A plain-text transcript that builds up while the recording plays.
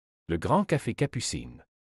Le grand café Capucine.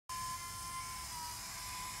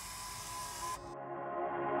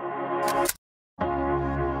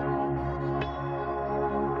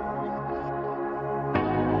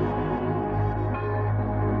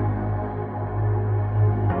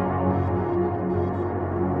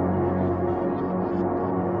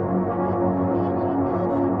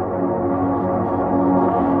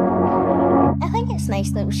 It's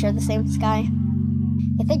nice that we share the same sky.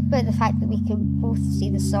 I think about the fact that we can both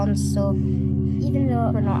see the sun, so even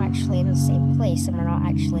though we're not actually in the same place and we're not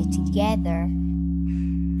actually together,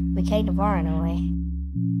 we kind of are in a way.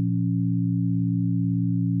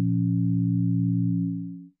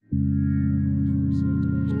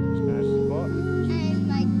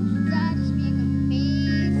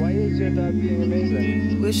 Why is your dad being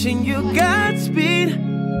amazing? Wishing you Godspeed,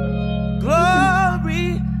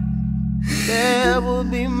 glory. There will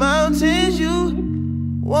be mountains you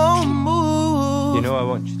won't move. You know, I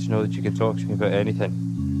want you to know that you can talk to me about anything.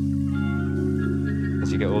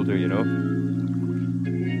 As you get older, you know.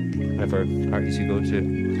 Whatever parties you go to,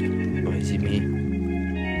 boys you meet,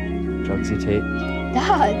 drugs you take.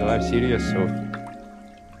 Dad! No, I'm serious, so.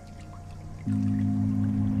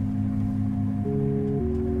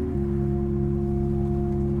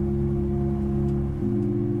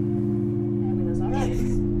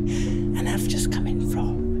 And I've just come in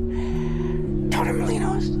from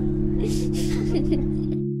Torremolinos.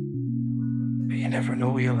 But you never know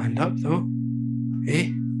where you'll end up, though.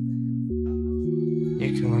 Eh?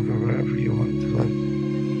 You can live wherever you want to live.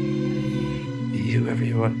 Be whoever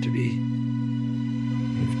you want to be.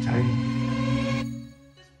 With time.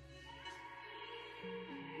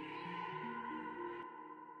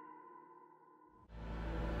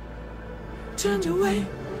 Turned away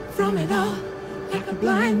from it all like a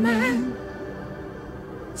blind man.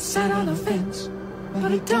 Sat on the fence,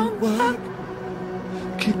 but it don't work.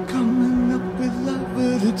 Keep coming up with love,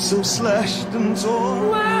 but it's so slashed and torn.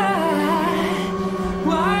 Why?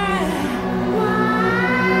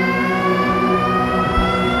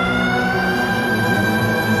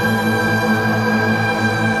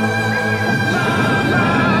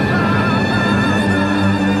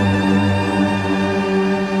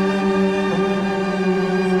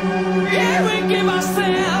 Yeah, we give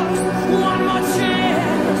ourselves one more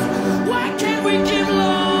chance. Why can't we give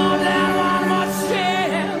love that one more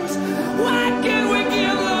chance? Why can't we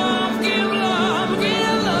give love, give love,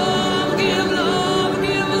 give love, give love,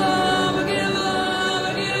 give love, give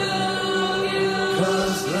love, give love, give love?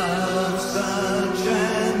 'Cause love's such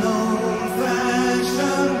an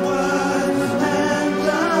old-fashioned word, and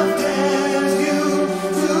love dares you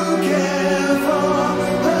to care for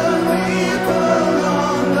the people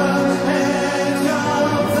on the edge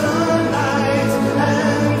of the night,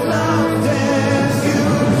 and love dares you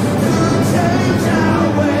to change our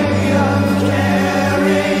way of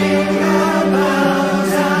caring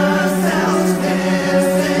about ourselves. This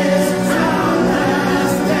is our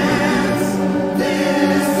last dance.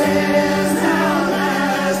 This is our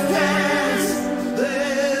last dance.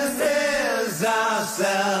 This is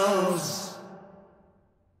ourselves.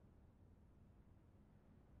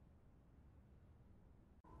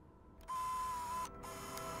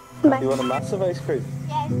 You want a massive ice cream?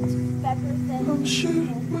 Yes, everything. I'm sure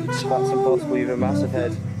we're That's impossible, you have a massive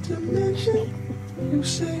head. dimension. You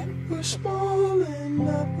say we're small and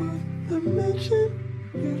not worth the mention.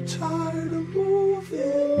 You're tired of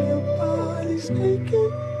moving, your body's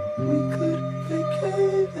aching. We could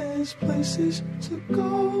vacate, there's places to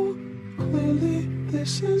go. Clearly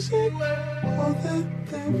this is it. All that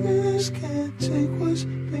there is, can't take what's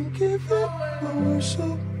been given. But we're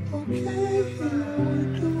so okay here,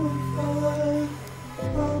 we're doing fine.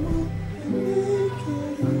 Mama and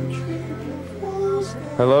naked, you treat your walls.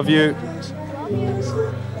 I love you.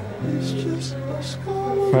 It's just a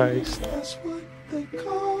scar. Right. That's what